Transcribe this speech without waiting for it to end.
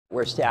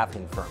We're a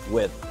staffing firm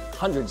with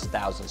hundreds of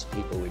thousands of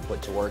people we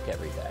put to work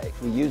every day.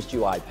 We used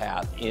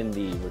UiPath in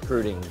the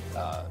recruiting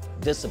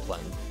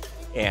discipline,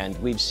 and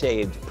we've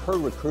saved per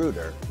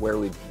recruiter, where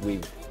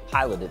we've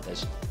piloted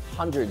this,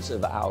 hundreds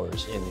of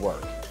hours in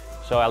work.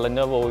 So at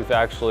Lenovo, we've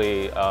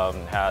actually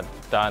had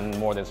done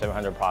more than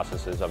 700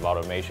 processes of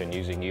automation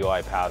using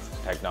UiPath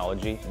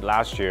technology.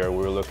 Last year, we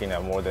were looking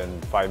at more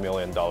than $5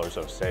 million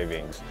of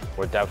savings.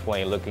 We're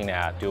definitely looking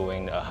at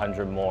doing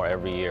 100 more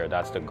every year.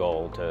 That's the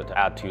goal, to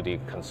add to the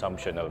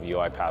consumption of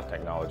UiPath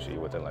technology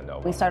within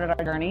Lenovo. We started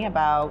our journey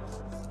about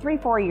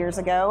 3-4 years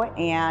ago,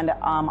 and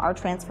our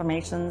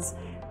transformations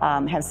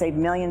have saved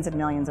millions and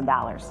millions of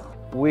dollars.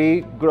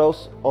 We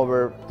grossed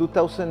over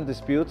 2,000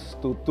 disputes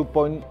to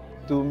 2.2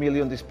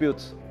 million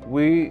disputes.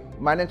 We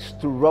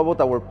managed to robot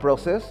our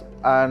process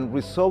and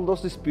resolve those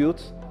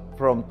disputes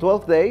from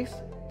 12 days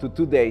to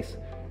 2 days.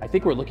 I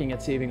think we're looking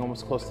at saving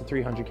almost close to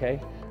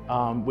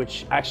 300K,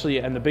 which actually,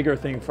 and the bigger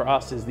thing for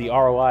us is the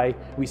ROI.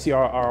 We see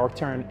our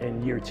return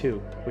in year 2,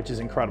 which is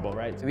incredible,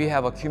 right? We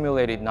have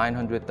accumulated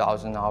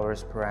 900,000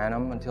 hours per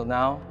annum until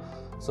now.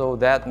 So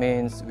that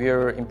means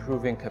we're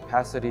improving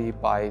capacity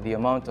by the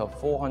amount of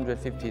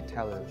 450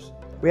 tellers.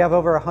 We have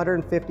over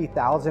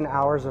 150,000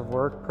 hours of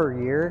work per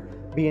year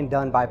being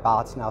done by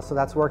bots now. So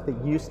that's work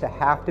that used to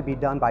have to be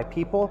done by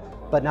people,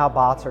 but now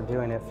bots are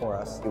doing it for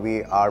us.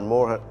 We are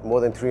more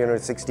than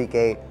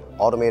 360K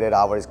automated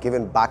hours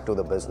given back to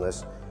the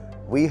business.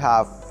 We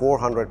have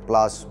 400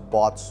 plus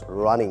bots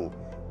running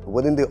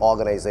within the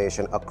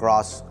organization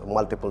across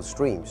multiple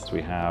streams.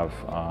 We have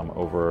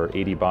over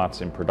 80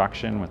 bots in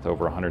production with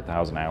over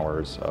 100,000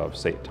 hours of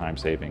time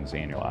savings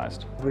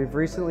annualized. We've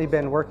recently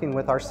been working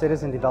with our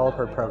Citizen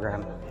Developer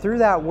Program. Through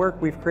that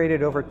work, we've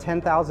created over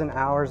 10,000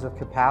 hours of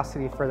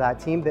capacity for that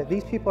team that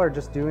these people are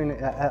just doing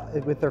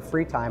with their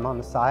free time on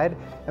the side,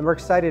 and we're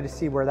excited to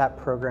see where that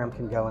program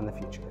can go in the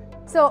future.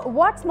 So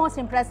what's most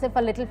impressive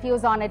for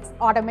Littelfuse on its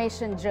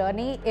automation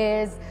journey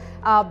is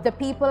the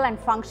people and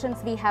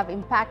functions we have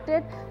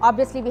impacted.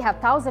 Obviously, we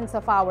have thousands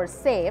of hours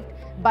saved,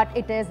 but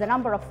it is the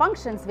number of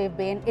functions we've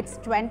been, it's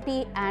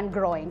 20 and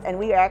growing. And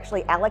we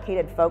actually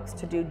allocated folks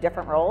to do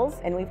different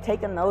roles, and we've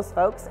taken those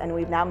folks and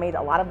we've now made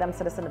a lot of them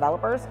citizen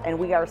developers, and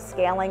we are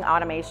scaling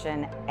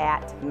automation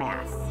at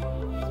mass.